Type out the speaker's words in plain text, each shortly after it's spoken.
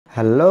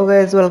Hello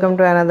guys, welcome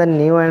to another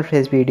new and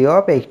fresh video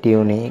of একটি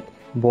unique.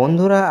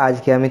 বন্ধুরা,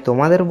 আজকে আমি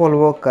তোমাদের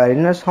বলবো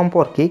কারিনার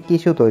সম্পর্কে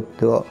কিছু তথ্য।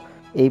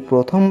 এই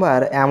প্রথমবার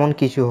এমন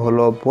কিছু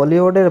হলো,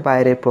 বলিউডের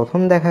বাইরে প্রথম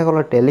দেখা গেল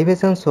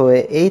টেলিভিশন শোয়ে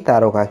এই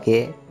তারকাকে,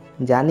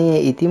 জানিয়ে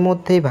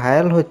ইতিমধ্যেই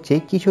ভাইরাল হচ্ছে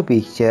কিছু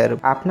পিকচার।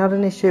 আপনারা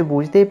নিশ্চয়ই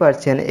বুঝতেই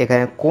পারছেন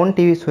এখানে কোন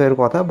টিভি শোয়ের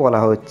কথা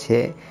বলা হচ্ছে।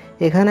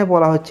 এখানে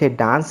বলা হচ্ছে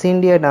ডান্স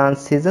ইন্ডিয়া ডান্স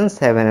সিজন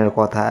 7-এর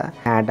কথা।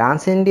 হ্যাঁ,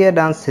 ডান্স ইন্ডিয়া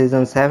ডান্স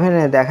সিজন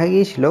 7-এ দেখা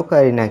গিয়েছিল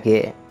কারিনাকে।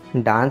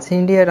 ডান্স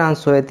ইন্ডিয়া ডান্স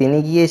শোয়ে তিনি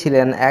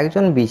গিয়েছিলেন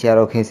একজন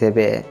বিচারক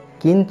হিসেবে,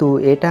 কিন্তু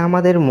এটা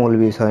আমাদের মূল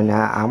বিষয় না।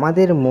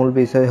 আমাদের মূল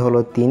বিষয় হলো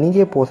তিনি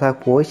যে পোশাক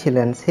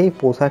পরেছিলেন সেই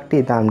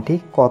পোশাকটির দাম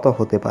ঠিক কত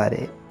হতে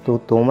পারে। তো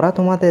তোমরা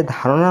তোমাদের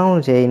ধারণা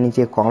অনুযায়ী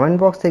নিচে কমেন্ট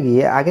বক্সে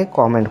গিয়ে আগে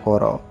কমেন্ট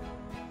করো।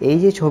 এই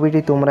যে ছবিটি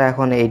তোমরা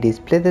এখন এই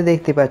ডিসপ্লেতে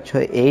দেখতে পাচ্ছ,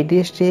 এই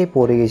ড্রেসটি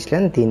পরে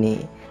গেছিলেন তিনি।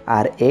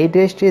 আর এই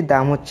ড্রেসটির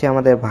দাম হচ্ছে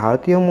আমাদের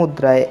ভারতীয়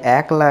মুদ্রায়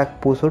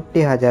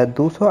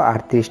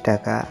 1,65,238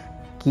 টাকা।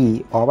 কি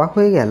অবাক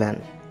হয়ে গেলেন?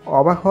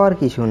 অবাক হওয়ার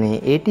কিছু নেই,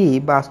 এটি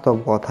বাস্তব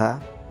কথা।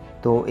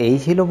 তো এই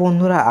ছিল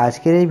বন্ধুরা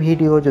আজকের এই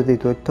ভিডিও। যদি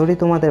তথ্যটি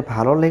তোমাদের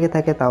ভালো লেগে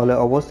থাকে তাহলে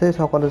অবশ্যই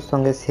সকলের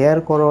সঙ্গে শেয়ার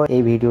করো,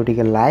 এই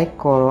ভিডিওটিকে লাইক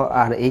করো।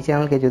 আর এই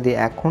চ্যানেলকে যদি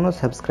এখনও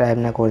সাবস্ক্রাইব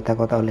না করে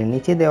থাকো তাহলে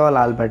নিচে দেওয়া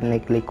লাল বাটনে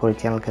ক্লিক করে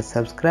চ্যানেলকে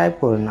সাবস্ক্রাইব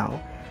করে নাও।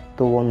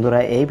 তো বন্ধুরা,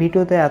 এই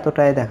ভিডিওতে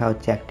এতটাই। দেখা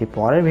হচ্ছে একটি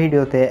পরের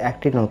ভিডিওতে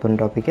একটি নতুন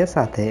টপিকের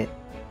সাথে।